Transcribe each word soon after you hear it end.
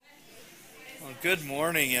Good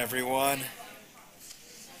morning, everyone.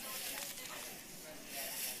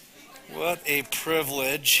 What a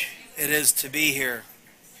privilege it is to be here.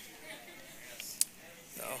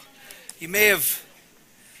 So, you may have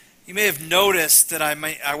you may have noticed that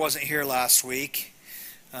I wasn't here last week.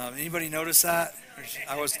 Anybody notice that?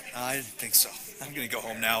 I didn't think so. I'm going to go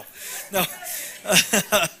home now. No,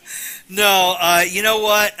 no. You know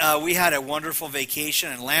what? We had a wonderful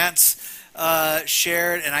vacation, and Lance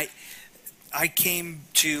shared, and I came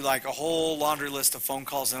to like a whole laundry list of phone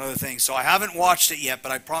calls and other things. So I haven't watched it yet,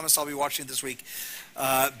 but I promise I'll be watching it this week.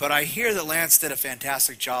 But I hear that Lance did a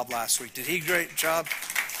fantastic job last week. Did he? Great job?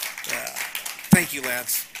 Yeah. Thank you,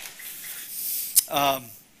 Lance.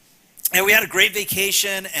 And we had a great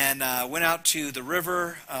vacation and went out to the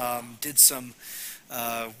river, did some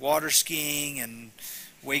water skiing and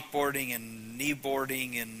wakeboarding and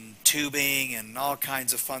kneeboarding and tubing and all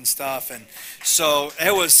kinds of fun stuff. And so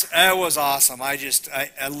it was awesome. I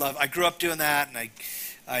grew up doing that, and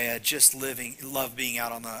I just love being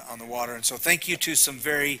out on the water. And so thank you to some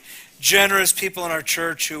very generous people in our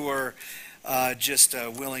church who were just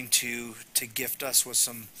willing to gift us with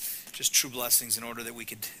some just true blessings in order that we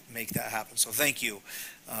could make that happen. So thank you.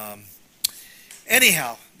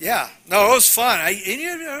 Anyhow, yeah, no, it was fun.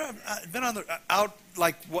 I've been out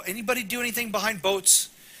like what, anybody do anything behind boats?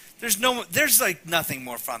 There's like nothing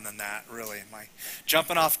more fun than that, really. Like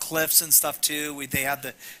jumping off cliffs and stuff too. They have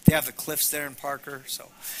the cliffs there in Parker. So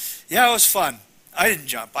yeah, it was fun. I didn't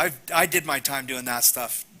jump. I did my time doing that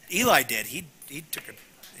stuff. Eli did. He took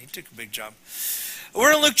a big jump.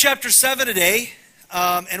 We're in Luke chapter 7 today.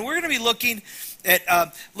 And we're going to be looking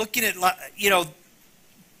at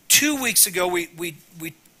 2 weeks ago we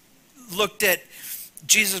looked at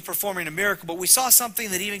Jesus performing a miracle, but we saw something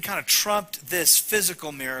that even kind of trumped this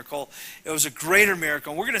physical miracle. It was a greater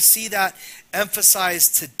miracle. And we're going to see that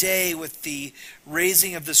emphasized today with the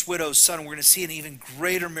raising of this widow's son. We're going to see an even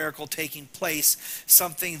greater miracle taking place,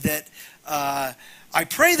 something that I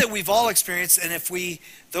pray that we've all experienced, and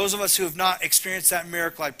those of us who have not experienced that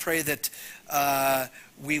miracle, I pray that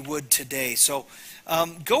we would today. So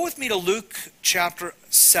go with me to Luke chapter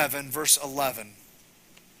 7, verse 11.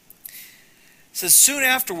 It says, soon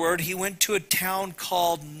afterward, he went to a town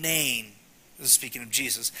called Nain. This is speaking of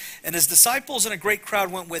Jesus. And his disciples and a great crowd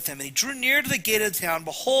went with him. And he drew near to the gate of the town.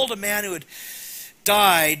 Behold, a man who had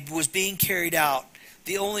died was being carried out,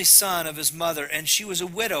 the only son of his mother. And she was a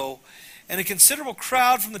widow. And a considerable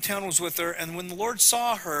crowd from the town was with her. And when the Lord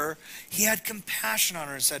saw her, he had compassion on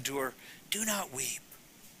her and said to her, do not weep.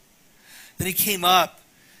 Then he came up,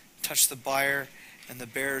 touched the bier, and the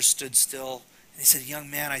bearers stood still. And he said, young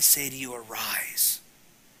man, I say to you, arise.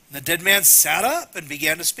 And the dead man sat up and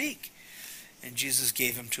began to speak. And Jesus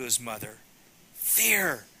gave him to his mother.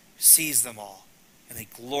 Fear seized them all, and they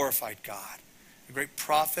glorified God. A great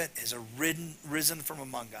prophet has risen from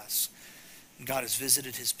among us. And God has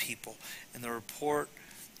visited his people. And the report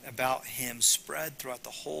about him spread throughout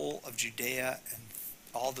the whole of Judea and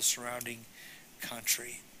all the surrounding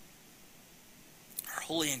country. Our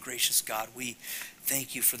holy and gracious God, we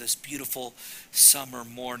thank you for this beautiful summer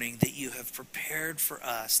morning that you have prepared for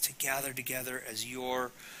us to gather together as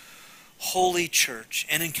your holy church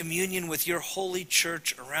and in communion with your holy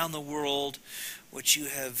church around the world, which you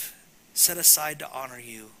have set aside to honor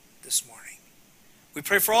you this morning. We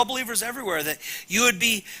pray for all believers everywhere that you would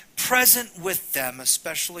be present with them,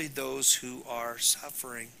 especially those who are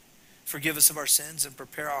suffering. Forgive us of our sins and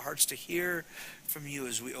prepare our hearts to hear from you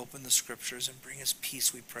as we open the scriptures, and bring us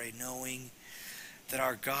peace, we pray, knowing that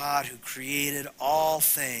our God who created all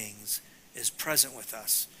things is present with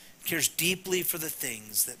us, cares deeply for the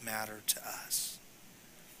things that matter to us.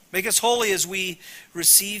 Make us holy as we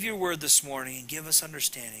receive your word this morning, and give us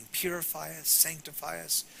understanding. Purify us, sanctify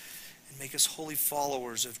us, and make us holy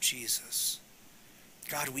followers of Jesus.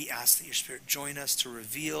 God, we ask that your Spirit join us to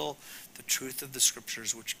reveal the truth of the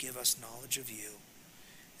scriptures, which give us knowledge of you.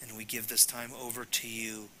 And we give this time over to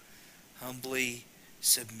you, humbly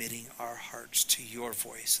submitting our hearts to your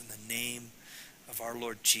voice in the name of our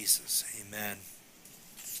Lord Jesus. Amen.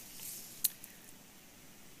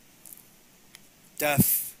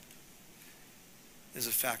 Death is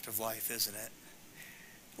a fact of life, isn't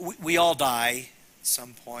it? We all die at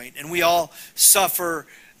some point, and we all suffer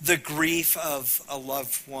the grief of a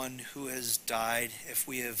loved one who has died. If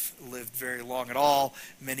we have lived very long at all,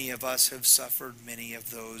 many of us have suffered many of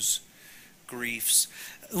those griefs.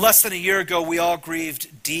 Less than a year ago, we all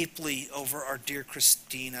grieved deeply over our dear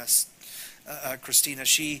Christina.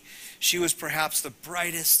 She was perhaps the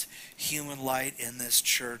brightest human light in this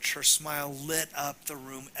church. Her smile lit up the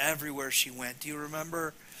room everywhere she went. Do you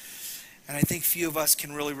remember? And I think few of us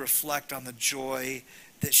can really reflect on the joy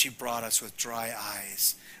that she brought us with dry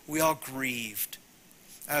eyes. We all grieved.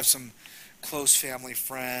 I have some close family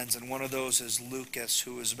friends, and one of those is Lucas,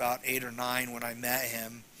 who was about 8 or 9 when I met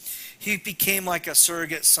him. He became like a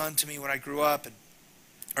surrogate son to me when I grew up,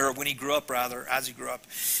 or when he grew up, rather, as he grew up.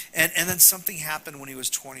 And then something happened when he was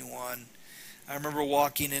 21. I remember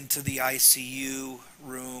walking into the ICU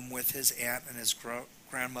room with his aunt and his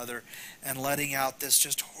grandmother and letting out this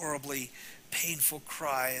just horribly painful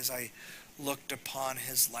cry as I looked upon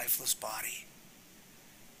his lifeless body.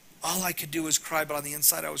 All I could do was cry, but on the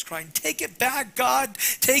inside I was crying, "Take it back, God!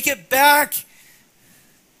 Take it back!"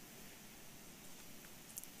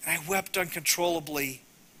 And I wept uncontrollably.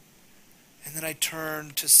 And then I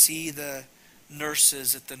turned to see the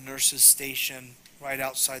nurses at the nurses' station right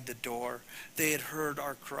outside the door. They had heard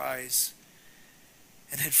our cries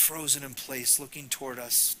and had frozen in place, looking toward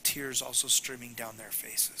us, tears also streaming down their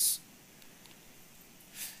faces.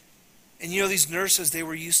 And you know, these nurses, they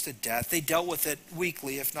were used to death. They dealt with it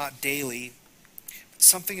weekly, if not daily. But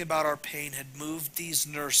something about our pain had moved these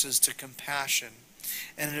nurses to compassion,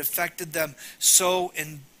 and it affected them so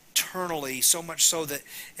internally, so much so that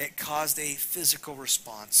it caused a physical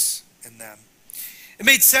response in them. It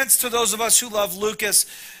made sense to those of us who love Lucas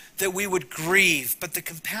that we would grieve, but the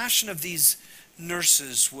compassion of these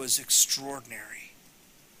nurses was extraordinary.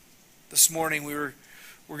 This morning we're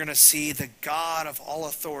going to see the God of all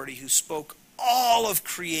authority who spoke all of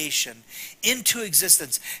creation into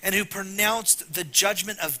existence and who pronounced the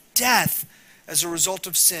judgment of death as a result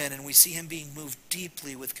of sin. And we see him being moved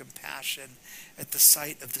deeply with compassion at the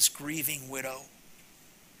sight of this grieving widow.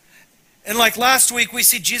 And like last week, we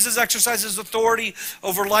see Jesus exercise his authority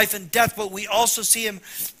over life and death, but we also see him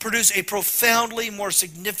produce a profoundly more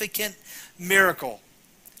significant miracle.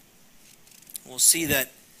 We'll see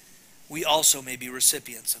that we also may be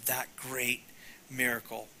recipients of that great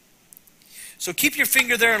miracle. So keep your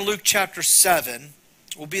finger there in Luke chapter 7.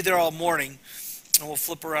 We'll be there all morning, and we'll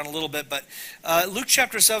flip around a little bit. But Luke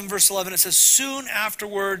chapter 7, verse 11, it says, "Soon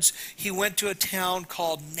afterwards he went to a town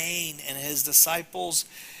called Nain, and his disciples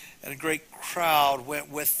and a great crowd went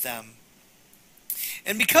with them."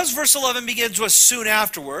 And because verse 11 begins with "soon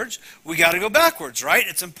afterwards," we got to go backwards, right?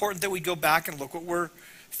 It's important that we go back and look what we're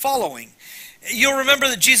following. You'll remember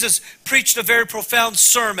that Jesus preached a very profound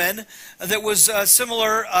sermon that was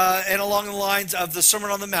similar and along the lines of the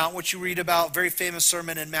Sermon on the Mount, which you read about, very famous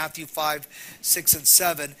sermon in Matthew 5, 6, and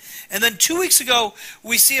 7. And then 2 weeks ago,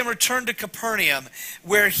 we see him return to Capernaum,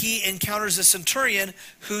 where he encounters a centurion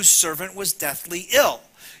whose servant was deathly ill.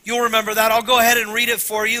 You'll remember that. I'll go ahead and read it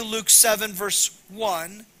for you. Luke 7, verse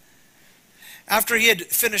 1. After he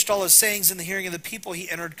had finished all his sayings in the hearing of the people, he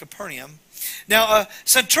entered Capernaum. Now, a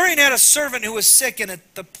centurion had a servant who was sick and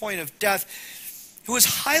at the point of death, who was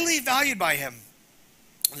highly valued by him.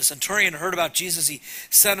 When the centurion heard about Jesus, he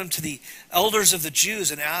sent him to the elders of the Jews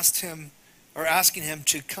and asking him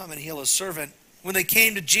to come and heal his servant. When they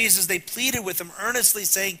came to Jesus, they pleaded with him earnestly,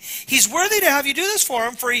 saying, "He's worthy to have you do this for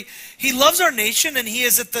him, for he loves our nation, and he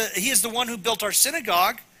is the one who built our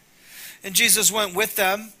synagogue." And Jesus went with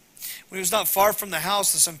them. When he was not far from the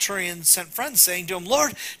house, the centurion sent friends, saying to him,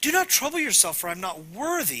 "Lord, do not trouble yourself, for I am not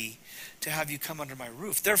worthy to have you come under my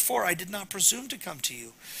roof. Therefore I did not presume to come to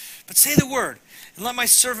you. But say the word, and let my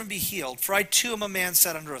servant be healed. For I too am a man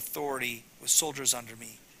set under authority, with soldiers under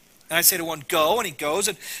me. And I say to one, go, and he goes,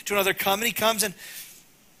 and to another, come, and he comes, and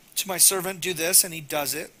to my servant, do this, and he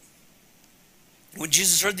does it." When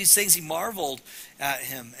Jesus heard these things, he marveled at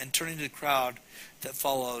him, and turning to the crowd that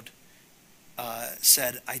followed,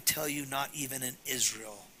 said, "I tell you, not even in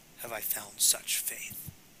Israel have I found such faith."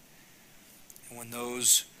 And when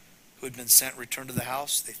those who had been sent returned to the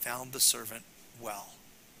house, they found the servant well.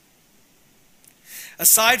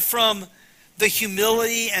 Aside from the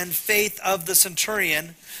humility and faith of the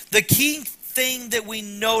centurion, the key thing that we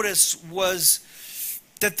notice was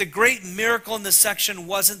that the great miracle in this section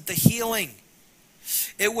wasn't the healing.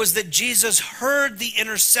 It was that Jesus heard the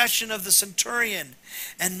intercession of the centurion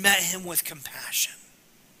and met him with compassion.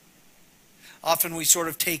 Often we sort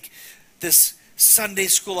of take this Sunday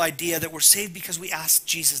school idea that we're saved because we asked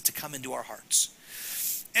Jesus to come into our hearts.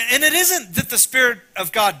 And it isn't that the Spirit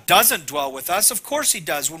of God doesn't dwell with us. Of course he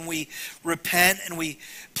does. When we repent and we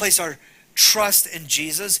place our trust in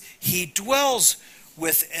Jesus, he dwells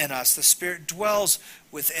within us. The Spirit dwells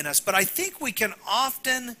within us. But I think we can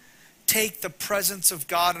often take the presence of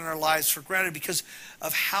God in our lives for granted because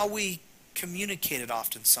of how we communicate it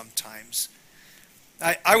often sometimes.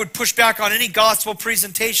 I would push back on any gospel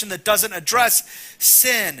presentation that doesn't address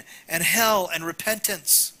sin and hell and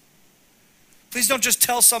repentance. Please don't just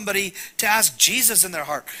tell somebody to ask Jesus in their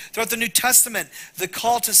heart. Throughout the New Testament, the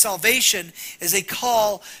call to salvation is a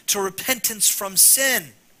call to repentance from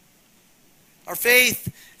sin. Our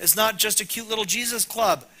faith is not just a cute little Jesus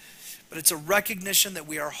club, but it's a recognition that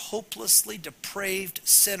we are hopelessly depraved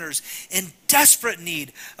sinners in desperate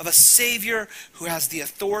need of a Savior who has the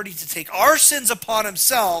authority to take our sins upon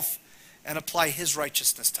himself and apply his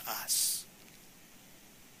righteousness to us.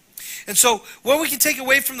 And so what we can take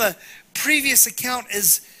away from the previous account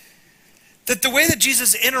is that the way that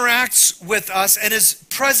Jesus interacts with us and is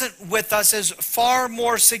present with us is far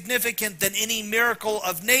more significant than any miracle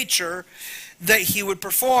of nature that he would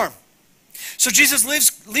perform. So Jesus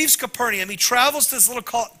leaves Capernaum. He travels to this little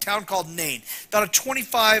town called Nain, about a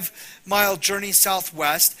 25-mile journey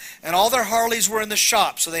southwest, and all their Harleys were in the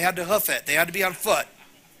shop, so they had to hoof it. They had to be on foot.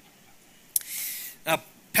 Now,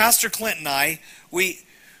 Pastor Clint and I,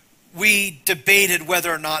 we debated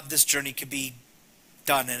whether or not this journey could be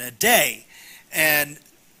done in a day. And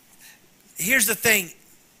here's the thing.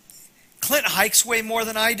 Clint hikes way more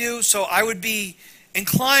than I do, so I would be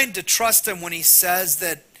inclined to trust him when he says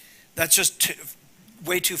that that's just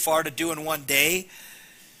way too far to do in one day.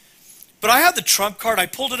 But I have the trump card. I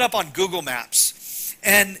pulled it up on Google Maps.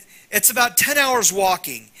 And it's about 10 hours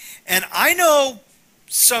walking. And I know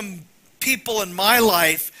some people in my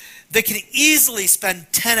life that can easily spend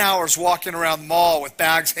 10 hours walking around the mall with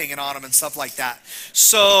bags hanging on them and stuff like that.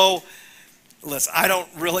 So, listen, I don't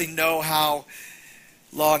really know how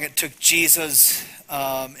long it took Jesus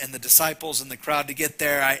and the disciples and the crowd to get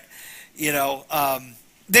there.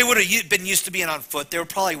 They would have been used to being on foot. They were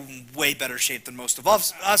probably in way better shape than most of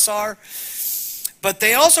us are. But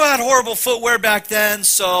they also had horrible footwear back then,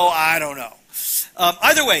 so I don't know.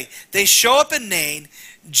 Either way, they show up in Nain.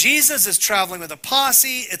 Jesus is traveling with a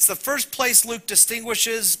posse. It's the first place Luke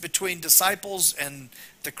distinguishes between disciples and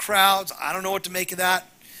the crowds. I don't know what to make of that,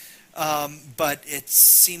 but it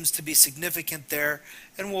seems to be significant there.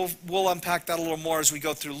 And we'll unpack that a little more as we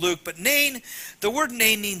go through Luke. But Nain, the word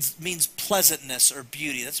Nain means pleasantness or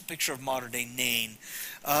beauty. That's a picture of modern-day Nain.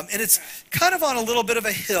 And it's kind of on a little bit of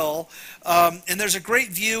a hill. And there's a great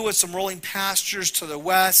view with some rolling pastures to the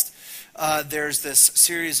west. There's this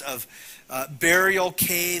series of burial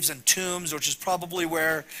caves and tombs, which is probably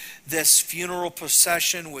where this funeral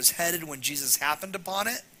procession was headed when Jesus happened upon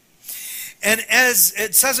it. And as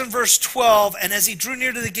it says in verse 12, and as he drew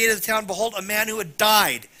near to the gate of the town, behold, a man who had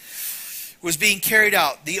died was being carried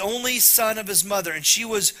out, the only son of his mother, and she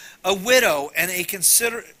was a widow, and a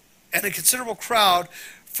considerable crowd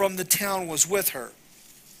from the town was with her.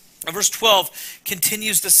 And verse 12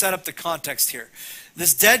 continues to set up the context here.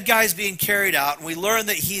 This dead guy is being carried out, and we learn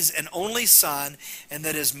that he's an only son and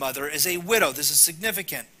that his mother is a widow. This is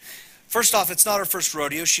significant. First off, it's not her first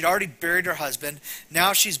rodeo. She'd already buried her husband.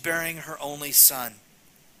 Now she's burying her only son.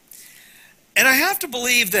 And I have to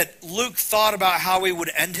believe that Luke thought about how he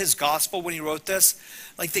would end his gospel when he wrote this.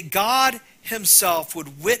 Like that God himself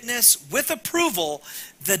would witness with approval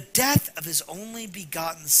the death of his only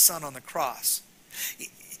begotten son on the cross.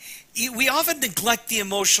 We often neglect the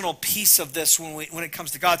emotional piece of this when it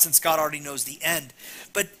comes to God, since God already knows the end.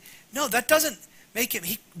 But no, that doesn't make him.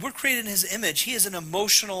 We're created in his image. He is an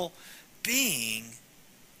emotional being.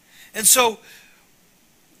 And so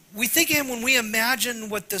we think of him when we imagine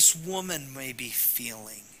what this woman may be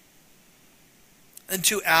feeling. And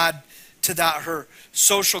to add to that her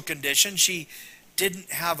social condition, she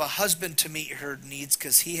didn't have a husband to meet her needs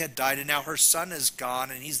because he had died, and now her son is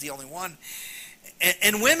gone and he's the only one.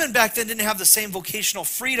 And women back then didn't have the same vocational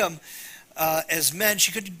freedom as men.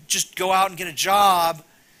 She couldn't just go out and get a job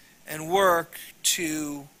and work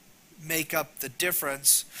to make up the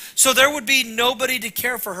difference. So there would be nobody to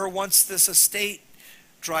care for her once this estate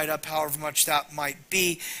dried up, however much that might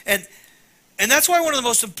be. And that's why one of the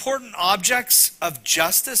most important objects of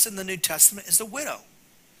justice in the New Testament is the widow.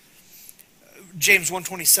 James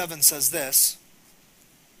 1:27 says this: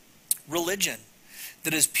 religion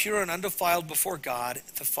that is pure and undefiled before God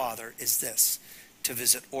the Father is this, to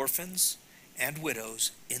visit orphans and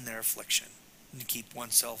widows in their affliction, and to keep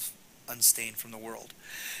oneself unstained from the world.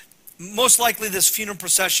 Most likely this funeral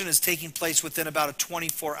procession is taking place within about a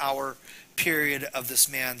 24-hour period of this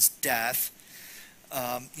man's death.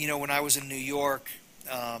 When I was in New York,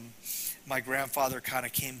 my grandfather kind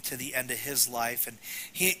of came to the end of his life, and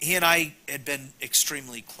he and I had been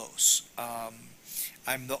extremely close.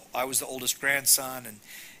 I was the oldest grandson,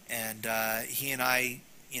 and he and I,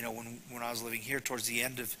 when I was living here towards the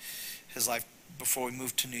end of his life, before we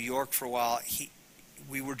moved to New York for a while,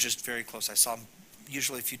 we were just very close. I saw him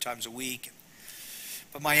usually a few times a week.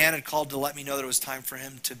 But my aunt had called to let me know that it was time for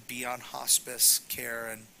him to be on hospice care,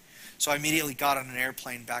 and So I immediately got on an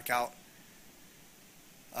airplane back out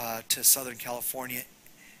to Southern California,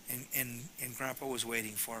 and Grandpa was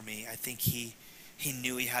waiting for me. I think he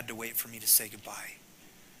knew he had to wait for me to say goodbye.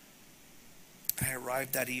 I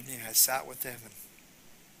arrived that evening. I sat with him, and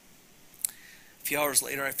a few hours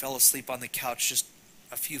later I fell asleep on the couch just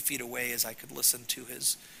a few feet away as I could listen to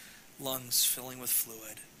his lungs filling with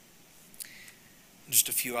fluid. And just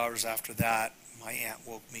a few hours after that, my aunt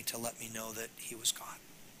woke me to let me know that he was gone.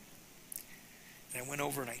 And I went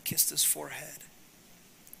over and I kissed his forehead.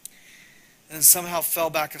 And then somehow fell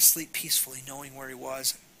back asleep peacefully, knowing where he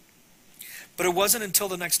was. But it wasn't until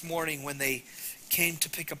the next morning when they came to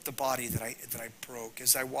pick up the body that I broke.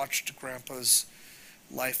 As I watched Grandpa's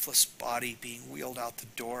lifeless body being wheeled out the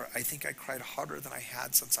door, I think I cried harder than I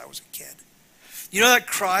had since I was a kid. You know that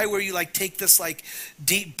cry where you take this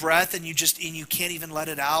deep breath and you can't even let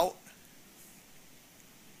it out?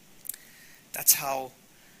 That's how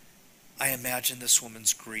I imagine this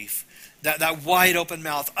woman's grief. That wide open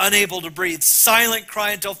mouth, unable to breathe, silent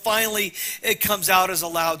cry until finally it comes out as a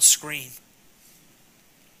loud scream.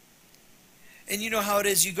 And you know how it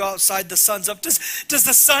is, you go outside, the sun's up. Does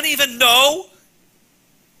the sun even know?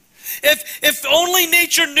 If only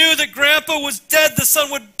nature knew that Grandpa was dead, the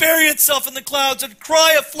sun would bury itself in the clouds and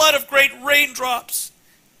cry a flood of great raindrops.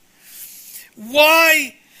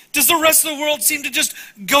 Why does the rest of the world seem to just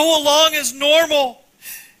go along as normal?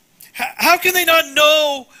 How can they not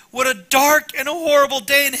know what a dark and a horrible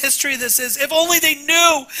day in history this is? If only they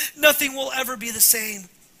knew, nothing will ever be the same.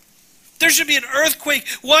 There should be an earthquake.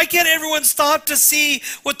 Why can't everyone stop to see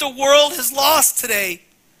what the world has lost today?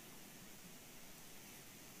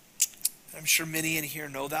 I'm sure many in here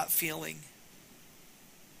know that feeling.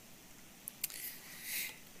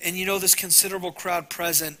 And you know, this considerable crowd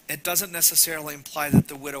present, it doesn't necessarily imply that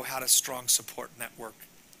the widow had a strong support network.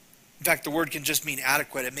 In fact, the word can just mean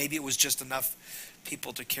adequate, and maybe it was just enough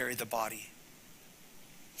people to carry the body.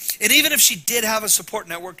 And even if she did have a support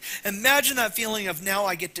network, imagine that feeling of now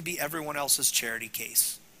I get to be everyone else's charity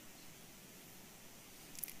case.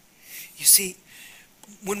 You see,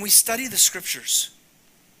 when we study the scriptures,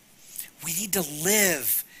 we need to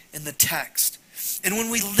live in the text. And when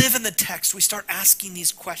we live in the text, we start asking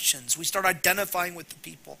these questions. We start identifying with the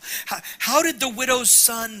people. How did the widow's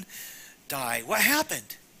son die? What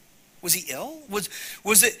happened? Was he ill? Was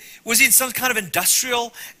he in some kind of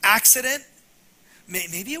industrial accident?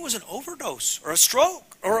 Maybe it was an overdose or a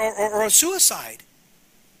stroke or a suicide.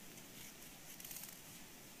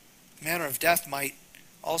 Manner of death might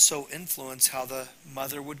also influence how the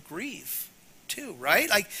mother would grieve too, right?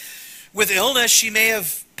 With illness, she may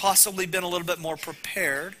have possibly been a little bit more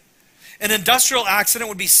prepared. An industrial accident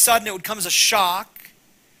would be sudden. It would come as a shock.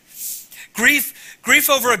 Grief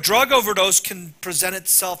over a drug overdose can present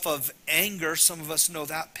itself of anger. Some of us know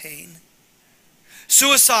that pain.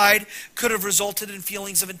 Suicide could have resulted in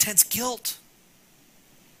feelings of intense guilt.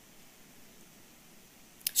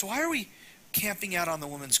 So why are we camping out on the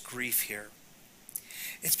woman's grief here?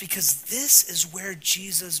 It's because this is where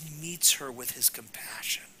Jesus meets her with his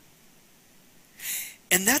compassion.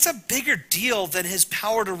 And that's a bigger deal than his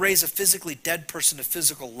power to raise a physically dead person to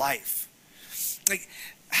physical life.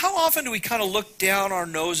 How often do we kind of look down our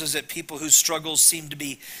noses at people whose struggles seem to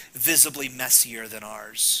be visibly messier than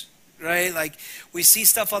ours? Right? We see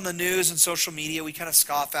stuff on the news and social media, we kind of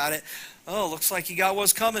scoff at it. Oh, looks like he got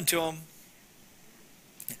what's coming to him.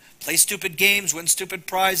 Play stupid games, win stupid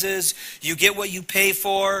prizes. You get what you pay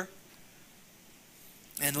for.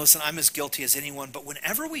 And listen, I'm as guilty as anyone, but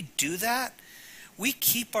whenever we do that, we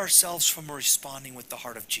keep ourselves from responding with the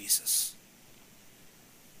heart of Jesus.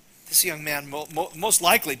 This young man most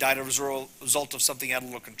likely died as a result of something he had a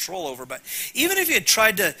little control over. But even if he had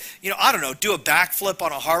tried to, I don't know, do a backflip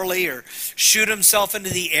on a Harley or shoot himself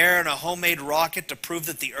into the air in a homemade rocket to prove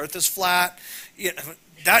that the earth is flat,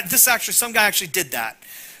 some guy actually did that,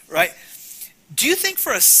 right? Do you think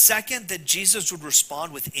for a second that Jesus would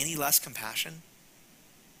respond with any less compassion?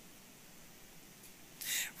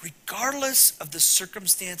 Regardless of the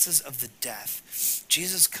circumstances of the death,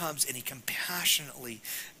 Jesus comes and he compassionately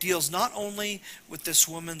deals not only with this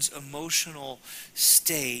woman's emotional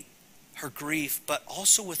state, her grief, but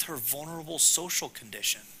also with her vulnerable social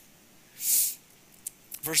condition.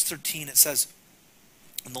 Verse 13, it says,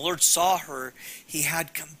 "When the Lord saw her, he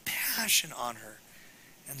had compassion on her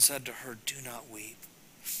and said to her, 'Do not weep.'"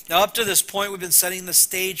 Now, up to this point, we've been setting the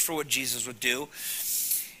stage for what Jesus would do.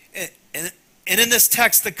 And in this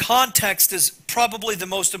text, the context is probably the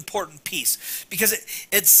most important piece because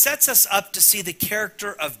it sets us up to see the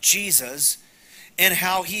character of Jesus and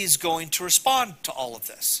how he's going to respond to all of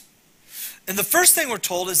this. And the first thing we're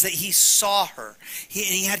told is that he saw her.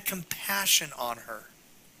 He had compassion on her.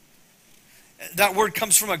 That word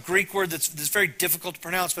comes from a Greek word that's very difficult to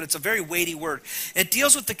pronounce, but it's a very weighty word. It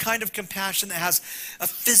deals with the kind of compassion that has a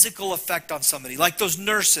physical effect on somebody, like those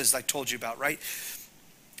nurses I told you about, right?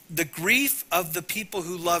 The grief of the people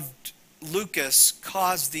who loved Lucas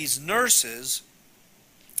caused these nurses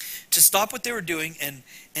to stop what they were doing and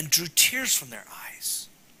drew tears from their eyes.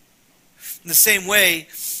 In the same way,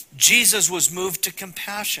 Jesus was moved to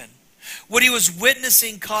compassion. What he was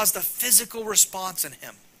witnessing caused a physical response in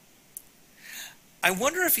him. I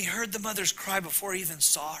wonder if he heard the mother's cry before he even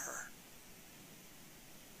saw her.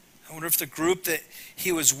 I wonder if the group that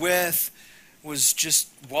he was with was just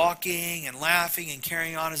walking and laughing and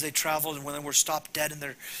carrying on as they traveled, and when they were stopped dead in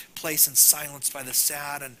their place and silenced by the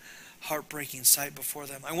sad and heartbreaking sight before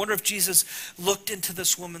them. I wonder if Jesus looked into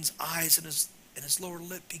this woman's eyes and his lower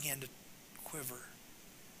lip began to quiver.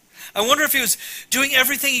 I wonder if he was doing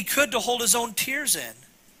everything he could to hold his own tears in.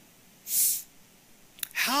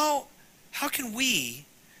 How can we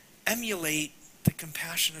emulate the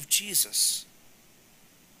compassion of Jesus?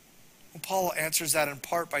 Well, Paul answers that in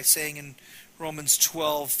part by saying in Romans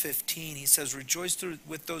 12:15, he says, rejoice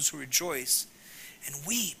with those who rejoice and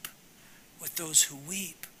weep with those who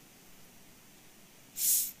weep.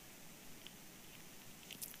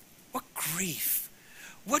 What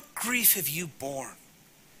grief have you borne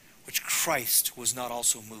which Christ was not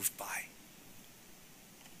also moved by?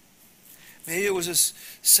 Maybe it was a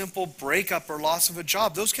simple breakup or loss of a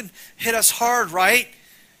job. Those can hit us hard, right?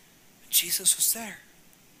 Jesus was there.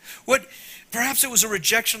 Perhaps it was a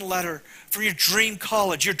rejection letter from your dream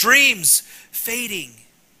college, your dreams fading.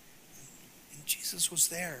 And Jesus was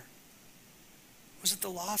there. Was it the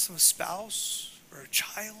loss of a spouse or a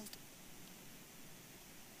child?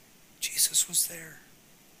 Jesus was there.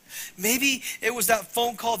 Maybe it was that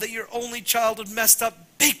phone call that your only child had messed up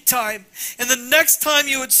big time, and the next time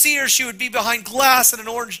you would see her, she would be behind glass in an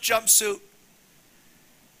orange jumpsuit.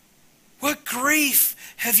 What grief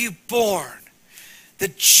have you borne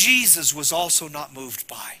that Jesus was also not moved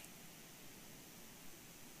by?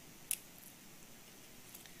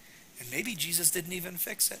 And maybe Jesus didn't even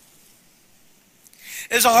fix it.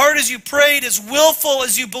 As hard as you prayed, as willful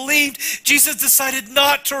as you believed, Jesus decided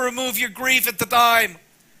not to remove your grief at the time.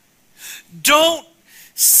 Don't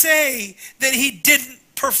say that he didn't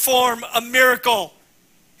perform a miracle.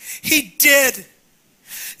 He did.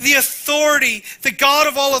 The authority, the God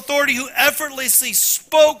of all authority, who effortlessly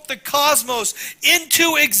spoke the cosmos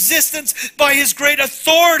into existence by his great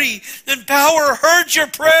authority and power, heard your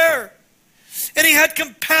prayer. And he had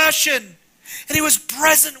compassion. And he was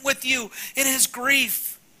present with you in his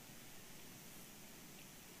grief.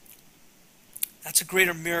 That's a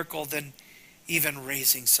greater miracle than even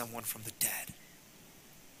raising someone from the dead.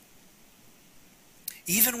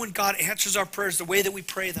 Even when God answers our prayers the way that we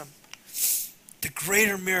pray them, the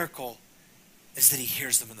greater miracle is that he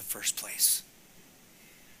hears them in the first place.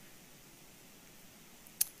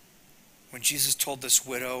 When Jesus told this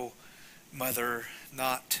widow mother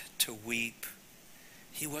not to weep,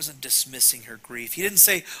 he wasn't dismissing her grief. He didn't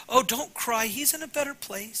say, oh, don't cry, he's in a better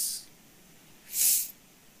place.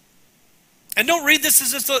 And don't read this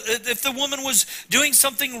as if the woman was doing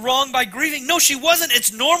something wrong by grieving. No, she wasn't.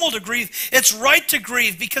 It's normal to grieve. It's right to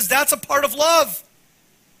grieve because that's a part of love.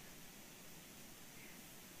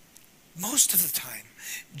 Most of the time,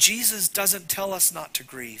 Jesus doesn't tell us not to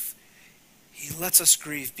grieve. He lets us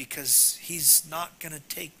grieve because he's not going to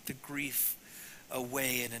take the grief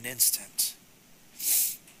away in an instant.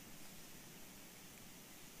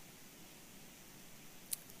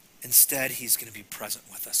 Instead, he's going to be present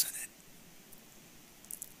with us in it.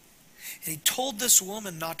 And he told this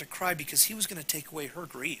woman not to cry because he was going to take away her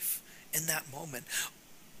grief in that moment.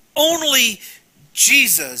 Only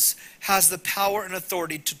Jesus has the power and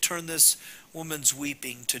authority to turn this woman's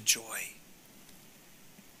weeping to joy.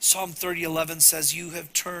 Psalm 30:11 says, you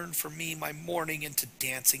have turned for me my mourning into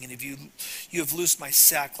dancing, and you have loosed my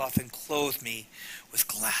sackcloth and clothed me with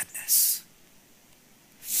gladness.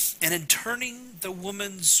 And in turning the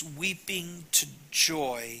woman's weeping to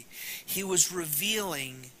joy, he was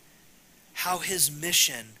revealing how his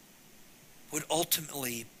mission would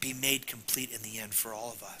ultimately be made complete in the end for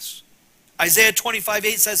all of us. Isaiah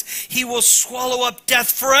 25:8 says, he will swallow up death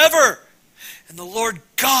forever. And the Lord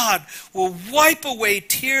God will wipe away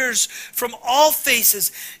tears from all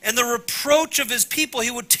faces, and the reproach of his people he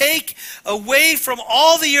would take away from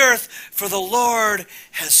all the earth, for the Lord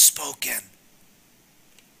has spoken.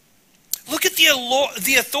 Look at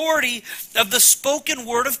the authority of the spoken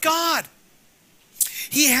word of God.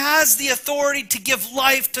 He He has the authority to give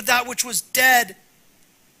life to that which was dead.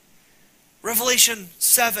 Revelation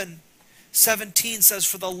 7:17 says,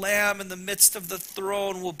 "For the Lamb in the midst of the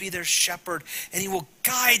throne will be their shepherd, and he will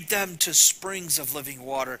guide them to springs of living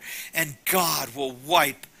water, and God will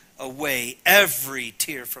wipe away every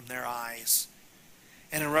tear from their eyes."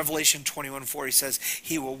 And in Revelation 21:4 he says,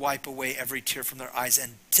 "He will wipe away every tear from their eyes,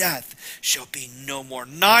 and death shall be no more.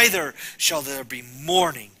 Neither shall there be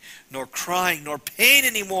mourning, nor crying, nor pain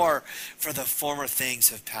anymore, for the former things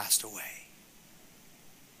have passed away."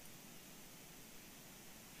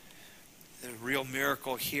 The real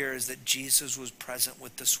miracle here is that Jesus was present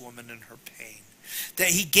with this woman in her pain. That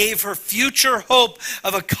he gave her future hope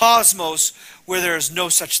of a cosmos where there is no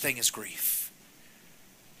such thing as grief.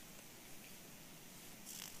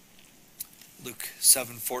 Luke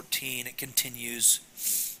 7:14, it continues.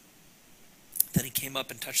 Then he came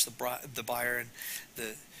up and touched the bier, and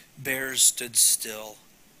the bear stood still.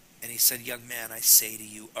 And he said, "Young man, I say to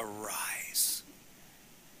you, arise."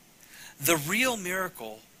 The real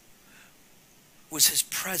miracle was his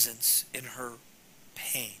presence in her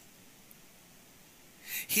pain.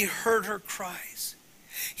 He heard her cries.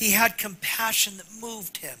 He had compassion that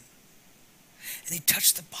moved him. And he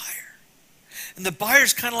touched the bier. And the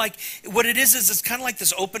bier's kind of like, what it is it's kind of like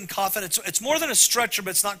this open coffin. It's more than a stretcher,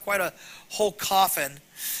 but it's not quite a whole coffin.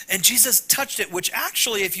 And Jesus touched it, which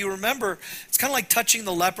actually, if you remember, it's kind of like touching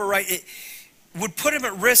the leper, right? It would put him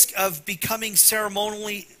at risk of becoming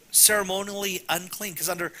ceremonially unclean, because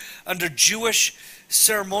under Jewish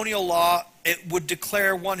ceremonial law, it would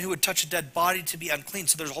declare one who would touch a dead body to be unclean.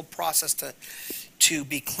 So there's a whole process to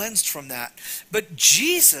be cleansed from that. But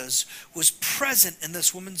Jesus was present in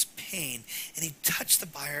this woman's pain, and he touched the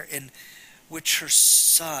bier in which her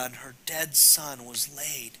dead son, was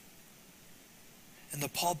laid. And the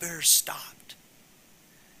pallbearer stopped,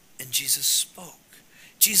 and Jesus spoke.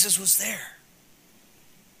 Jesus was there.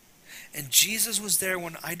 And Jesus was there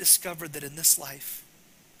when I discovered that in this life,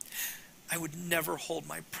 I would never hold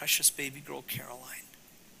my precious baby girl, Caroline.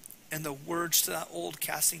 And the words to that old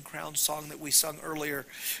Casting Crowns song that we sung earlier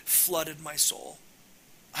flooded my soul.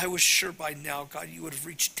 I was sure by now, God, you would have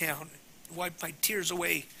reached down, wiped my tears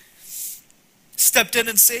away, stepped in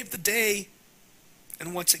and saved the day.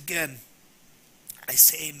 And once again, I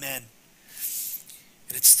say amen.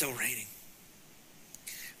 And it's still raining.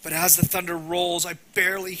 But as the thunder rolls, I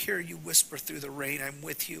barely hear you whisper through the rain, "I'm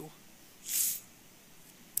with you."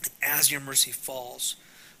 And as your mercy falls,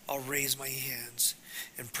 I'll raise my hands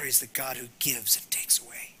and praise the God who gives and takes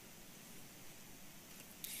away.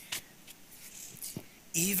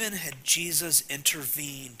 Even had Jesus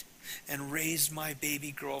intervened and raised my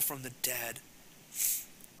baby girl from the dead,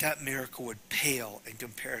 that miracle would pale in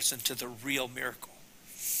comparison to the real miracle,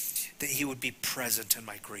 that he would be present in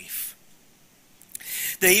my grief.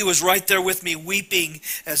 That he was right there with me, weeping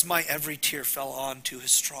as my every tear fell onto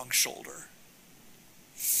his strong shoulder.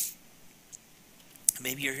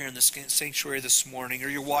 Maybe you're here in the sanctuary this morning, or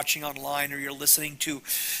you're watching online, or you're listening to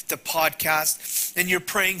the podcast, and you're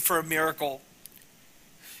praying for a miracle.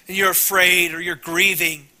 And you're afraid, or you're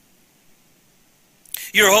grieving.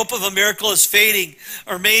 Your hope of a miracle is fading.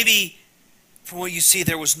 Or maybe, from what you see,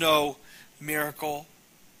 there was no miracle.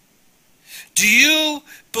 Do you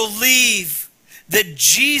believe that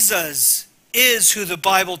Jesus is who the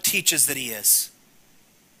Bible teaches that he is?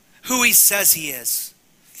 Who he says he is?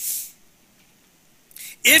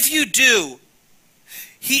 If you do,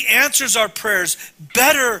 he answers our prayers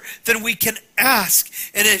better than we can ask.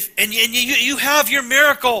 And you have your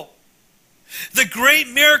miracle. The great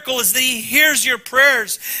miracle is that he hears your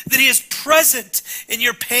prayers, that he is present in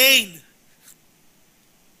your pain.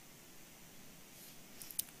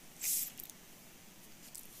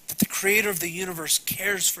 That the creator of the universe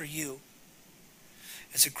cares for you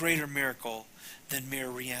is a greater miracle than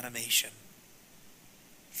mere reanimation.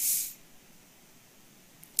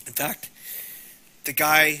 In fact, the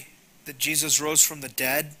guy that Jesus rose from the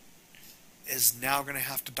dead is now going to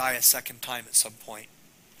have to die a second time at some point.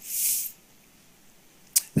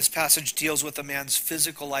 This passage deals with a man's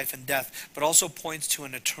physical life and death, but also points to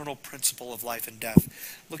an eternal principle of life and death.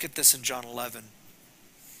 Look at this in John 11.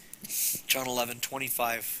 John 11,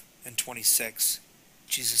 25 and 26.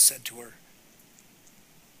 Jesus said to her,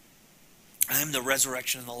 "I am the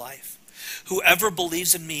resurrection and the life. Whoever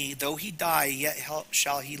believes in me, though he die, yet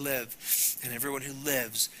shall he live. And everyone who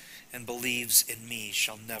lives and believes in me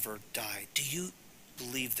shall never die." Do you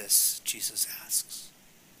believe this? Jesus asks.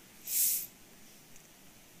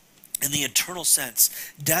 In the eternal sense,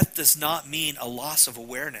 death does not mean a loss of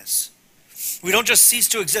awareness. We don't just cease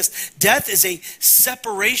to exist. Death is a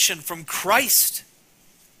separation from Christ.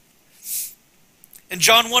 In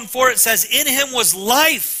John 1:4 it says, "In him was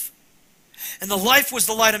life, and the life was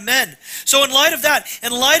the light of men. So in light of that,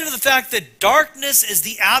 in light of the fact that darkness is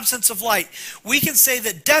the absence of light, we can say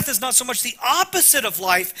that death is not so much the opposite of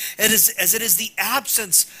life as it is the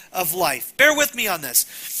absence of life. Bear with me on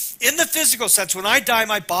this. In the physical sense, when I die,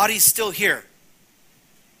 my body's still here.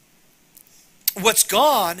 What's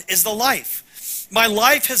gone is the life. My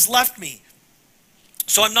life has left me.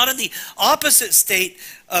 So I'm not in the opposite state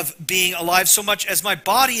of being alive so much as my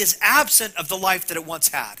body is absent of the life that it once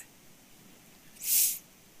had.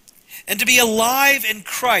 And to be alive in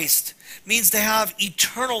Christ means to have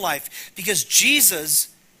eternal life, because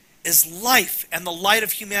Jesus is life and the light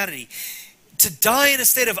of humanity. To die in a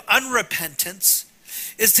state of unrepentance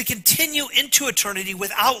is to continue into eternity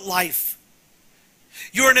without life.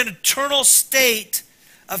 You're in an eternal state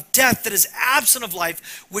of death that is absent of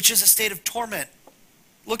life, which is a state of torment.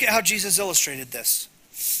 Look at how Jesus illustrated this.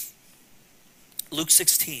 Luke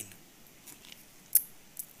 16.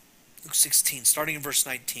 Luke 16, starting in verse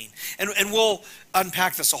 19. And we'll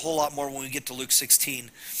unpack this a whole lot more when we get to Luke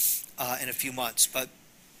 16 in a few months. But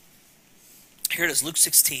here it is, Luke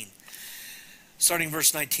 16. Starting in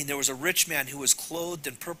verse 19, there was a rich man who was clothed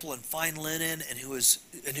in purple and fine linen, and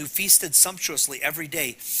who feasted sumptuously every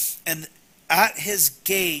day. And at his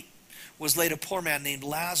gate was laid a poor man named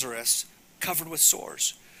Lazarus, covered with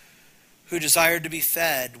sores, who desired to be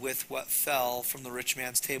fed with what fell from the rich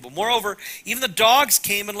man's table. Moreover, even the dogs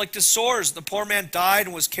came and licked his sores. The poor man died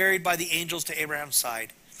and was carried by the angels to Abraham's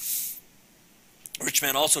side. The rich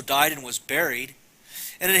man also died and was buried.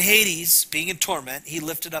 And in Hades, being in torment, he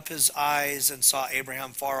lifted up his eyes and saw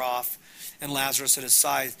Abraham far off and Lazarus at his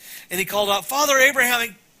side. And he called out, Father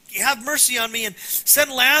Abraham, have mercy on me, and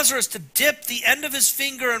send Lazarus to dip the end of his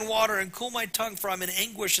finger in water and cool my tongue, for I'm in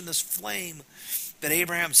anguish in this flame. But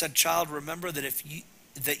Abraham said, Child, remember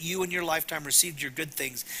that you in your lifetime received your good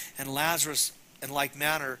things, and Lazarus in like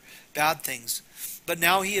manner bad things. But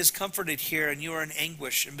now he is comforted here, and you are in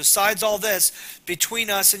anguish. And besides all this,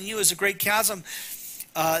 between us and you is a great chasm.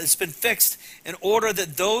 It's been fixed in order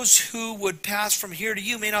that those who would pass from here to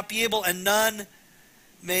you may not be able, and none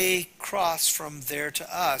may cross from there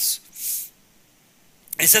to us.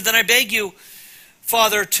 He said, Then I beg you,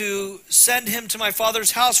 Father, to send him to my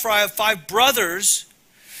father's house, for I have 5 brothers,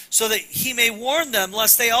 so that he may warn them,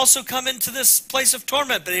 lest they also come into this place of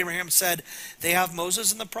torment. But Abraham said, They have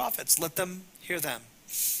Moses and the prophets, let them hear them.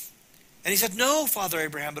 And he said, No, Father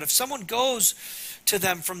Abraham, but if someone goes to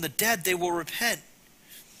them from the dead, they will repent.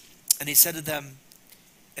 And he said to them,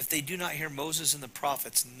 If they do not hear Moses and the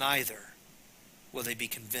prophets, neither will they be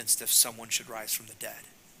convinced if someone should rise from the dead.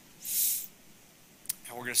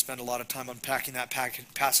 And we're going to spend a lot of time unpacking that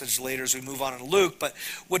passage later as we move on in Luke. But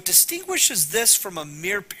what distinguishes this from a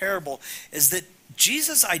mere parable is that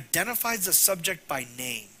Jesus identifies the subject by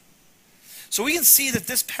name. So we can see that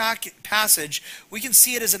this passage, we can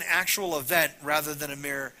see it as an actual event rather than a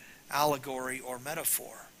mere allegory or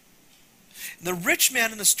metaphor. And the rich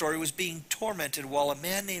man in the story was being tormented while a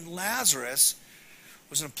man named Lazarus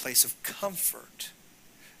was in a place of comfort.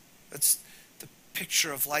 That's the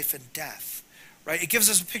picture of life and death, right? It gives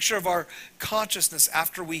us a picture of our consciousness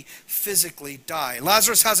after we physically die.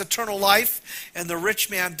 Lazarus has eternal life, and the rich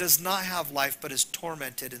man does not have life but is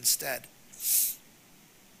tormented instead.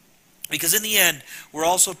 Because in the end, we're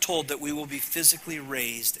also told that we will be physically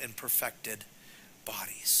raised in perfected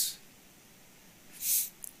bodies.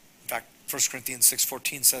 In fact, 1 Corinthians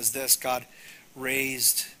 6:14 says this, God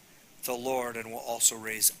raised the Lord and will also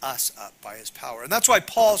raise us up by his power. And that's why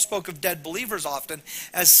Paul spoke of dead believers often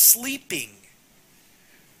as sleeping.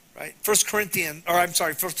 Right? 1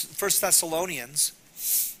 Thessalonians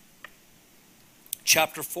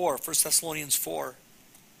chapter 4, 1 Thessalonians 4.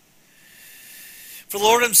 For the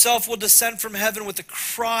Lord himself will descend from heaven with the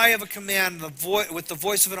cry of a command, with the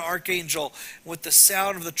voice of an archangel, with the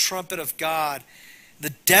sound of the trumpet of God. The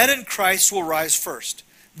dead in Christ will rise first.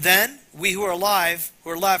 Then we who are alive, who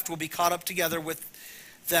are left, will be caught up together with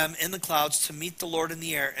them in the clouds to meet the Lord in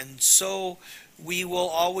the air. And so we will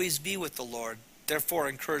always be with the Lord. Therefore,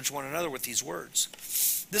 encourage one another with these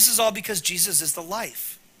words. This is all because Jesus is the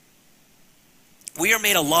life. We are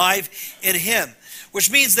made alive in him,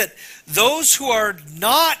 which means that those who are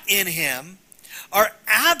not in him are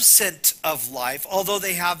absent of life, although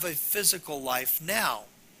they have a physical life now.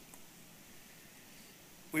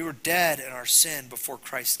 We were dead in our sin before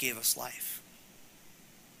Christ gave us life.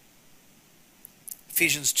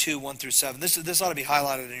 Ephesians 2, 1 through 7. This ought to be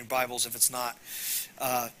highlighted in your Bibles if it's not.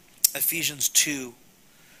 Ephesians 2,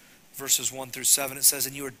 verses 1 through 7. It says,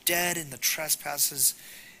 And you are dead in the trespasses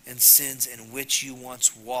and sins in which you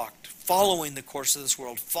once walked, following the course of this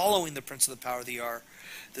world, following the prince of the power of the air,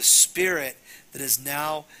 the spirit that is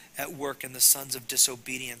now at work in the sons of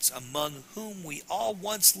disobedience, among whom we all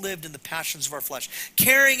once lived in the passions of our flesh,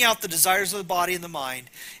 carrying out the desires of the body and the mind,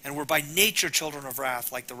 and were by nature children of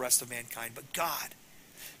wrath like the rest of mankind.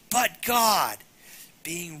 But God,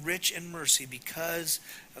 being rich in mercy because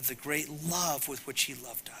of the great love with which he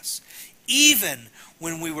loved us, even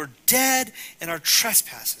when we were dead in our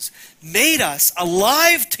trespasses, made us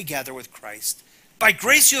alive together with Christ. By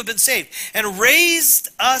grace you have been saved, and raised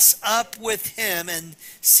us up with him, and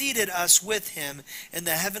seated us with him in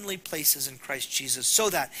the heavenly places in Christ Jesus, so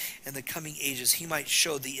that in the coming ages he might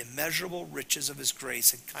show the immeasurable riches of his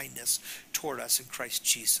grace and kindness toward us in Christ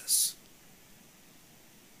Jesus.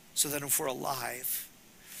 So that if we're alive,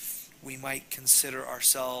 we might consider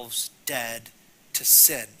ourselves dead to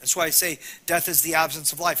sin. That's why I say death is the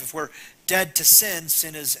absence of life. If we're dead to sin,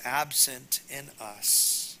 sin is absent in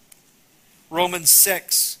us. Romans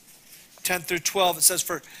 6, 10 through 12, it says,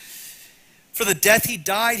 For the death he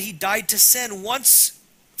died to sin once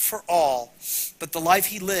for all. But the life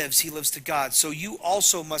he lives to God. So you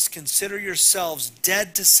also must consider yourselves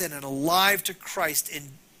dead to sin and alive to Christ in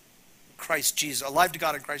Christ Jesus. Alive to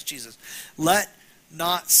God in Christ Jesus. Let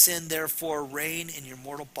not sin therefore reign in your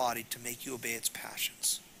mortal body to make you obey its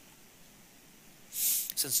passions.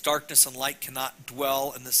 Since darkness and light cannot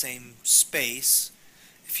dwell in the same space,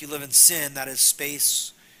 if you live in sin, that is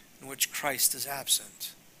space in which Christ is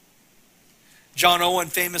absent. John Owen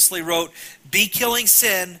famously wrote, "Be killing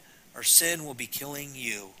sin, or sin will be killing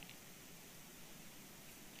you."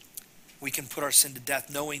 We can put our sin to death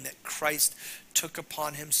knowing that Christ took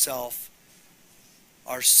upon himself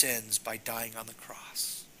our sins by dying on the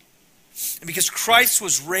cross. And because Christ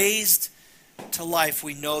was raised to life,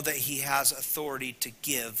 we know that he has authority to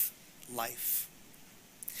give life.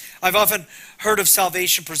 I've often heard of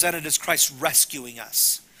salvation presented as Christ rescuing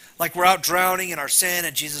us. Like we're out drowning in our sin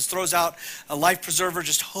and Jesus throws out a life preserver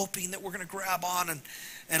just hoping that we're going to grab on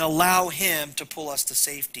and allow him to pull us to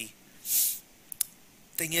safety.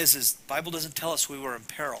 Thing is the Bible doesn't tell us we were in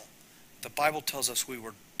peril. The Bible tells us we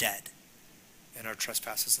were dead in our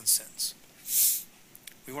trespasses and sins.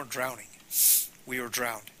 We weren't drowning. We were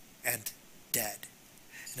drowned and dead.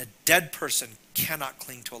 And a dead person cannot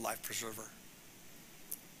cling to a life preserver.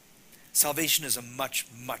 Salvation is a much,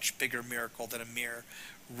 much bigger miracle than a mere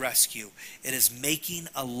rescue. It is making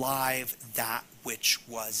alive that which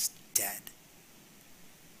was dead.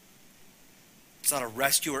 It's not a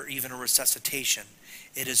rescue or even a resuscitation.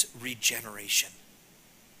 It is regeneration.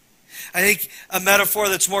 I think a metaphor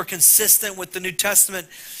that's more consistent with the New Testament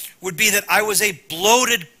would be that I was a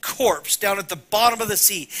bloated corpse down at the bottom of the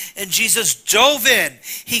sea, and Jesus dove in.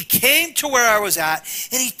 He came to where I was at,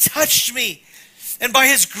 and he touched me. And by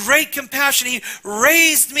his great compassion, he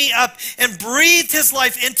raised me up and breathed his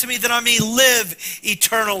life into me that I may live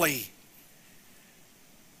eternally.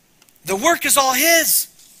 The work is all his.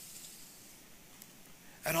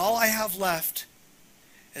 And all I have left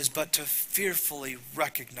is but to fearfully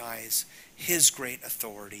recognize his great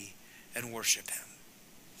authority and worship him.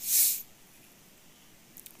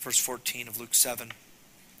 Verse 14 of Luke 7.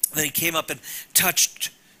 Then he came up and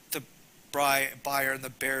touched the bier, and the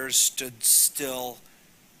bears stood still.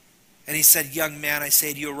 And he said, "Young man, I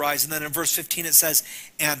say to you, arise." And then in verse 15 it says,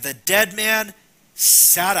 "And the dead man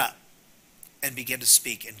sat up and began to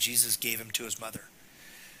speak, and Jesus gave him to his mother."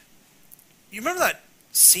 You remember that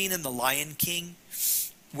scene in The Lion King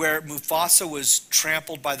where Mufasa was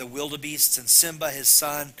trampled by the wildebeests and Simba, his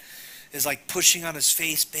son, is like pushing on his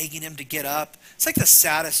face, begging him to get up? It's like the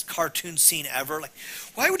saddest cartoon scene ever. Like,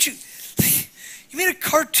 why would you... You made a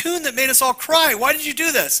cartoon that made us all cry. Why did you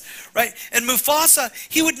do this? Right? And Mufasa,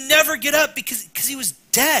 he would never get up because he was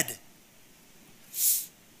dead.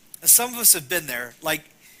 And some of us have been there, like,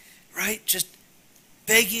 right? Just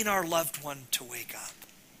begging our loved one to wake up.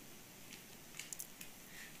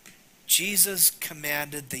 Jesus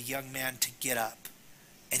commanded the young man to get up,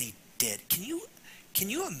 and he did. Can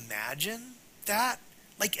you imagine that?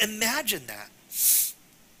 Like, imagine that.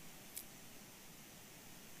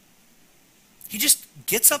 He just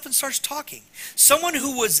gets up and starts talking. Someone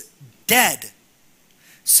who was dead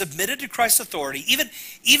submitted to Christ's authority.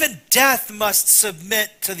 Even death must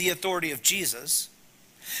submit to the authority of Jesus.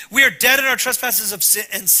 We are dead in our trespasses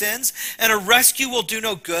and sins, and a rescue will do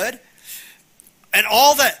no good. And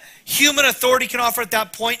all that human authority can offer at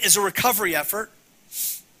that point is a recovery effort.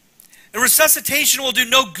 And resuscitation will do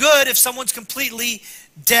no good if someone's completely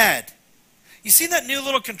dead. You seen that new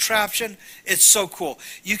little contraption? It's so cool.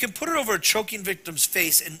 You can put it over a choking victim's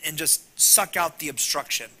face and just suck out the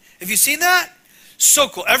obstruction. Have you seen that? So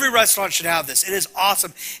cool. Every restaurant should have this. It is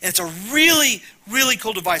awesome. And it's a really, really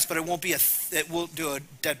cool device, but it won't do a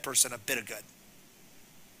dead person a bit of good.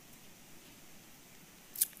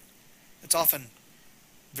 It's often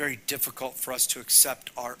very difficult for us to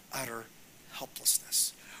accept our utter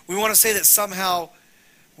helplessness. We want to say that somehow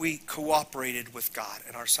we cooperated with God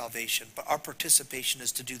in our salvation, but our participation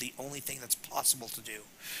is to do the only thing that's possible to do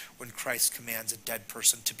when Christ commands a dead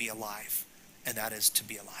person to be alive, and that is to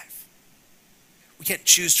be alive. We can't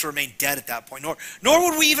choose to remain dead at that point, nor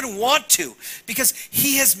would we even want to, because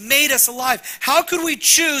he has made us alive. How could we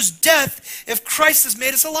choose death if Christ has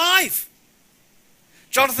made us alive?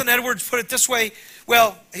 Jonathan Edwards put it this way.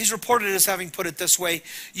 Well, he's reported as having put it this way: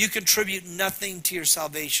 you contribute nothing to your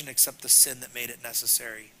salvation except the sin that made it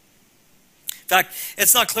necessary. In fact,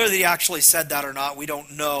 it's not clear that he actually said that or not. We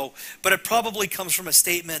don't know. But it probably comes from a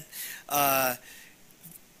statement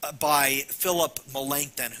by Philip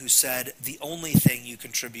Melanchthon, who said, the only thing you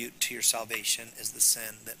contribute to your salvation is the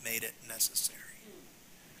sin that made it necessary.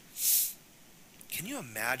 Can you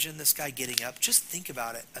imagine this guy getting up? Just think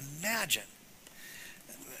about it. Imagine.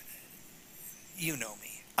 You know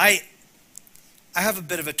me. I have a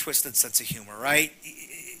bit of a twisted sense of humor, right?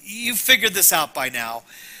 You figured this out by now.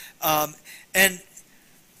 And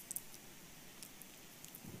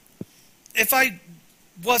if I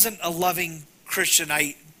wasn't a loving Christian,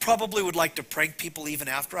 I probably would like to prank people even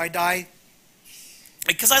after I die.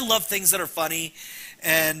 Because I love things that are funny.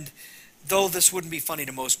 And though this wouldn't be funny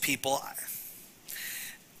to most people,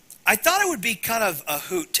 I thought it would be kind of a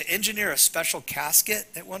hoot to engineer a special casket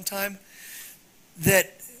at one time.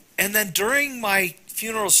 And then during my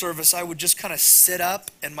funeral service, I would just kind of sit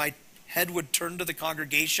up and my head would turn to the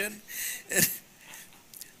congregation.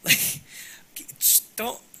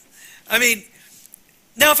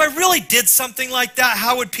 Now if I really did something like that,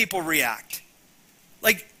 how would people react?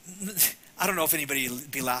 I don't know if anybody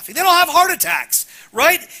would be laughing. They don't have heart attacks,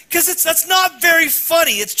 right? Because that's not very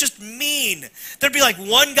funny. It's just mean. There'd be like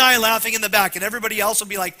one guy laughing in the back and everybody else would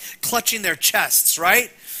be like clutching their chests,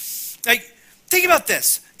 right? Think about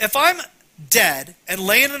this. If I'm dead and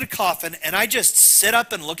laying in a coffin and I just sit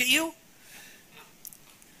up and look at you,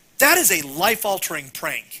 that is a life-altering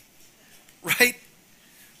prank, right?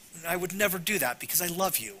 I would never do that because I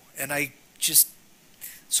love you. And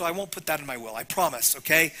so I won't put that in my will. I promise,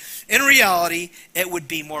 okay? In reality, it would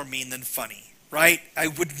be more mean than funny, right? I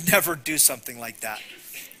would never do something like that.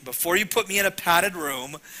 Before you put me in a padded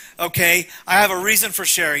room, okay, I have a reason for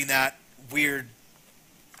sharing that weird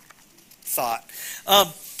thought.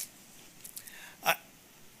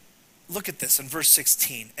 Look at this in verse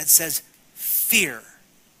 16. It says, fear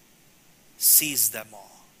seized them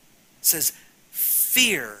all. It says,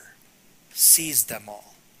 fear seized them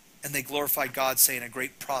all. And they glorified God, saying, a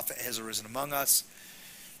great prophet has arisen among us,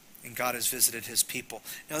 and God has visited his people.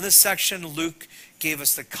 Now in this section, Luke gave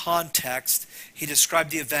us the context. He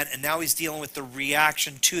described the event, and now he's dealing with the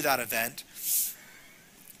reaction to that event.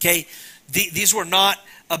 Okay, these were not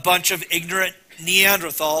a bunch of ignorant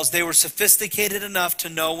Neanderthals. They were sophisticated enough to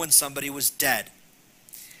know when somebody was dead.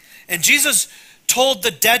 And Jesus told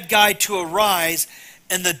the dead guy to arise,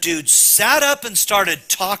 and the dude sat up and started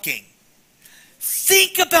talking.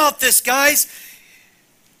 Think about this, guys.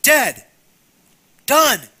 Dead.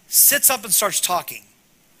 Done. Sits up and starts talking.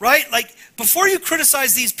 Right? Before you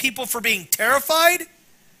criticize these people for being terrified,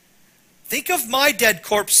 think of my dead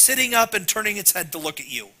corpse sitting up and turning its head to look at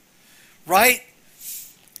you. Right?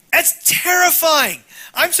 That's terrifying.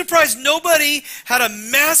 I'm surprised nobody had a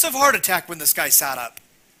massive heart attack when this guy sat up.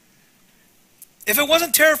 If it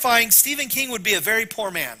wasn't terrifying, Stephen King would be a very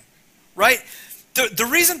poor man, right? The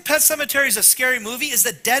reason Pet Sematary is a scary movie is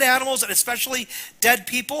that dead animals, and especially dead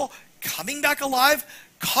people, coming back alive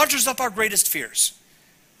conjures up our greatest fears,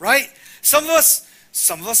 right? Some of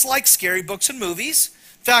us like scary books and movies.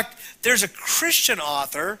 In fact, there's a Christian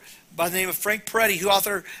author by the name of Frank Peretti, who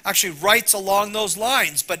actually writes along those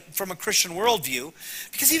lines, but from a Christian worldview,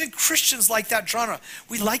 because even Christians like that genre.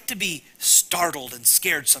 We like to be startled and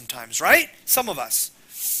scared sometimes, right? Some of us.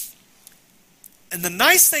 And the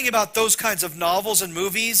nice thing about those kinds of novels and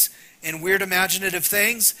movies and weird imaginative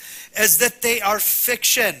things is that they are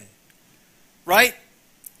fiction, right?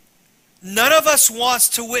 None of us wants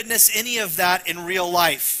to witness any of that in real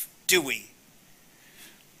life, do we?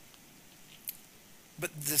 But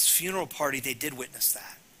this funeral party, they did witness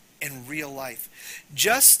that in real life.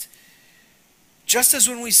 Just as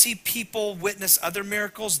when we see people witness other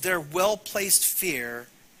miracles, their well-placed fear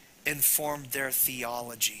informed their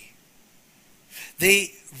theology.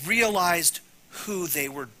 They realized who they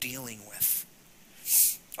were dealing with.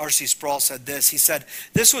 R.C. Sproul said this. He said,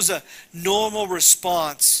 this was a normal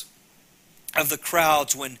response of the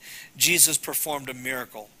crowds when Jesus performed a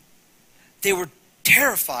miracle. They were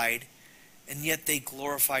terrified, and yet they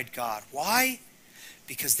glorified God. Why?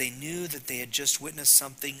 Because they knew that they had just witnessed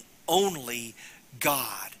something only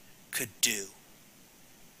God could do.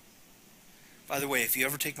 By the way, if you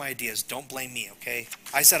ever take my ideas, don't blame me, okay?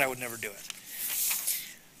 I said I would never do it.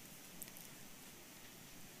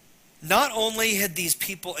 Not only had these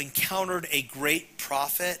people encountered a great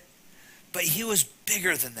prophet, but he was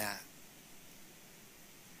bigger than that.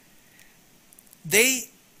 These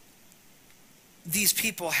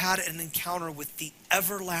people had an encounter with the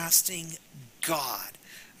everlasting God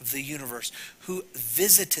of the universe, who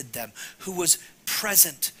visited them, who was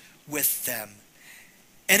present with them.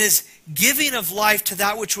 And his giving of life to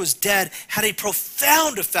that which was dead had a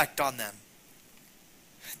profound effect on them.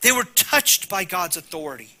 They were touched by God's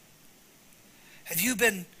authority. Have you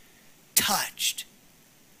been touched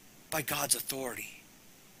by God's authority?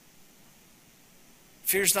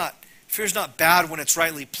 Fear's not bad when it's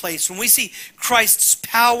rightly placed. When we see Christ's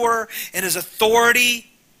power and his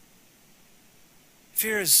authority,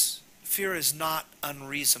 fear is not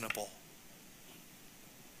unreasonable.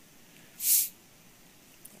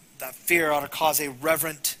 That fear ought to cause a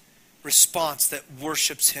reverent response that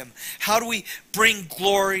worships him. How do we bring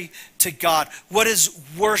glory to God? What is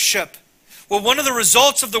worship? Well, one of the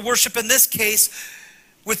results of the worship in this case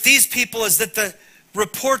with these people is that the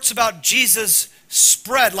reports about Jesus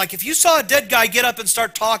spread. Like if you saw a dead guy get up and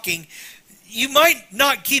start talking, you might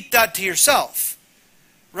not keep that to yourself,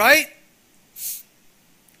 right?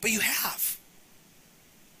 But you have.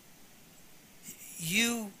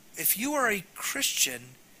 If you are a Christian,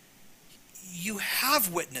 you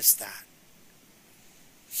have witnessed that.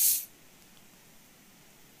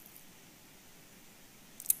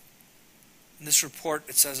 In this report,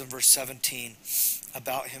 it says in verse 17,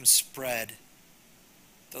 about him spread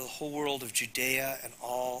the whole world of Judea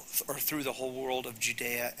through the whole world of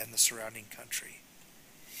Judea and the surrounding country.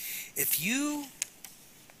 If you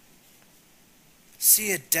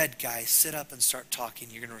see a dead guy sit up and start talking,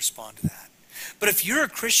 you're going to respond to that. But if you're a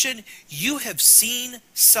Christian, you have seen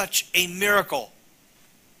such a miracle.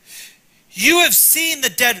 You have seen the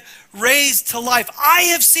dead raised to life. I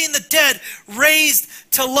have seen the dead raised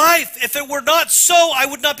to life. If it were not so, I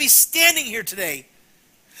would not be standing here today.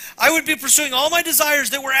 I would be pursuing all my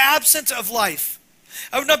desires that were absent of life.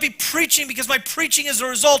 I would not be preaching because my preaching is a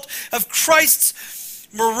result of Christ's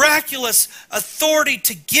miraculous authority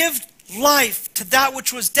to give life to that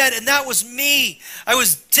which was dead, and that was me. I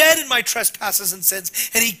was dead in my trespasses and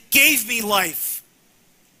sins, and he gave me life.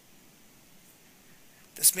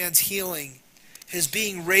 This man's healing, his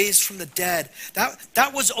being raised from the dead,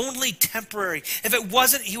 that was only temporary. If it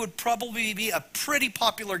wasn't, he would probably be a pretty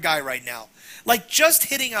popular guy right now. Like just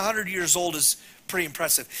hitting 100 years old is pretty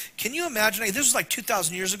impressive. Can you imagine, this was like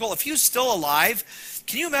 2,000 years ago, if he was still alive,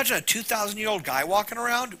 can you imagine a 2,000-year-old guy walking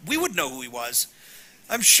around? We would know who he was.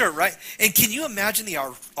 I'm sure, right? And can you imagine the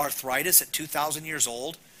arthritis at 2,000 years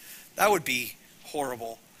old? That would be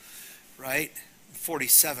horrible, right?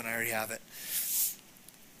 47, I already have it.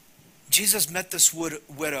 Jesus met this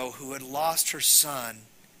widow who had lost her son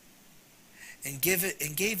and gave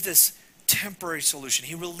this temporary solution.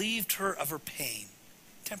 He relieved her of her pain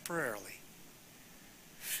temporarily.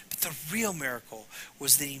 But the real miracle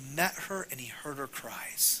was that he met her and he heard her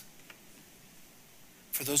cries.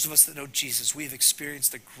 For those of us that know Jesus, we have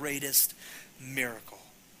experienced the greatest miracle.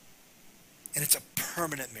 And it's a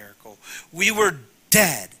permanent miracle. We were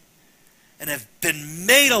dead and have been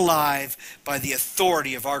made alive by the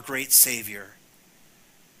authority of our great Savior.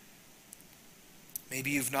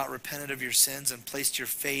 Maybe you've not repented of your sins and placed your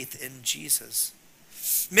faith in Jesus.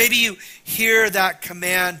 Maybe you hear that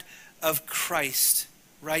command of Christ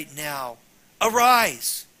right now.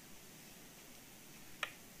 Arise.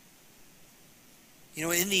 You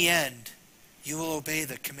know, in the end, you will obey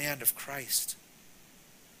the command of Christ.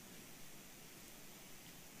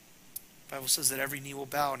 The Bible says that every knee will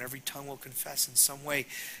bow and every tongue will confess in some way.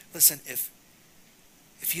 Listen, if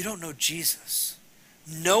you don't know Jesus,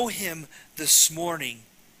 know him this morning.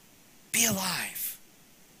 Be alive.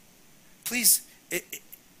 Please,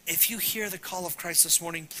 if you hear the call of Christ this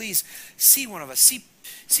morning, please see one of us.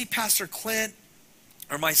 See Pastor Clint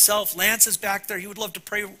or myself. Lance is back there. He would love to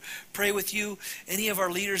pray with you. Any of our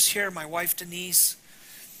leaders here, my wife Denise.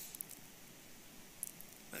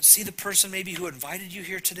 See the person maybe who invited you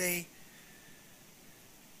here today.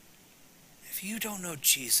 If you don't know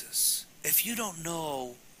Jesus, if you don't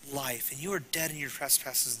know life and you are dead in your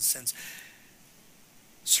trespasses and sins,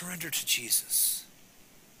 surrender to Jesus.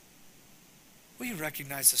 Will you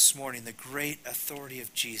recognize this morning the great authority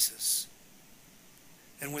of Jesus?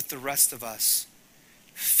 and with the rest of us,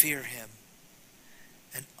 fear him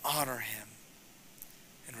and honor him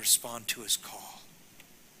and respond to his call.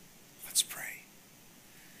 Let's pray.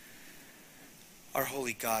 Our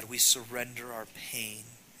holy God, we surrender our pain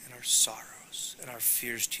and our sorrows and our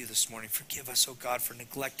fears to you this morning. Forgive us, O God, for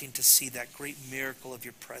neglecting to see that great miracle of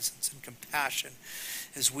your presence and compassion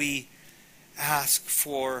as we ask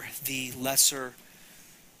for the lesser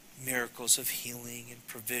miracles of healing and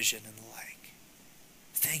provision and the like.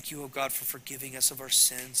 Thank you, O God, for forgiving us of our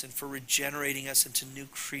sins and for regenerating us into new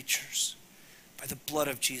creatures by the blood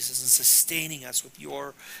of Jesus and sustaining us with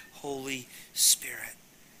your Holy Spirit.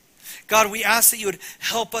 God, we ask that you would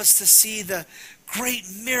help us to see the great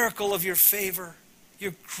miracle of your favor,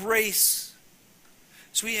 your grace,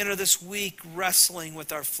 as we enter this week wrestling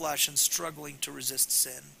with our flesh and struggling to resist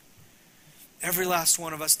sin. Every last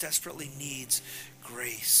one of us desperately needs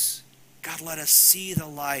grace. God, let us see the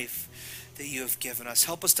life that you have given us.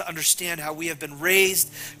 Help us to understand how we have been raised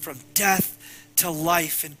from death to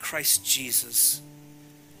life in Christ Jesus.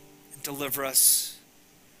 And deliver us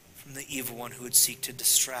from the evil one who would seek to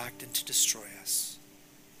distract and to destroy us.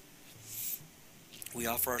 We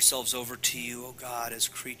offer ourselves over to you, O God, as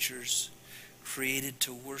creatures created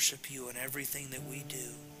to worship you in everything that we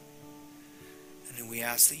do. And we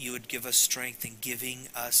ask that you would give us strength in giving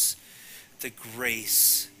us the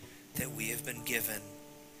grace that we have been given,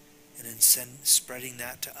 and in spreading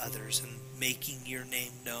that to others and making your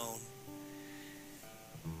name known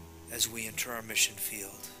as we enter our mission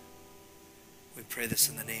field. We pray this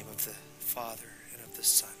in the name of the Father, and of the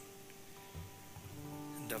Son,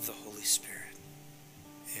 and of the Holy Spirit.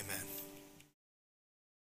 Amen.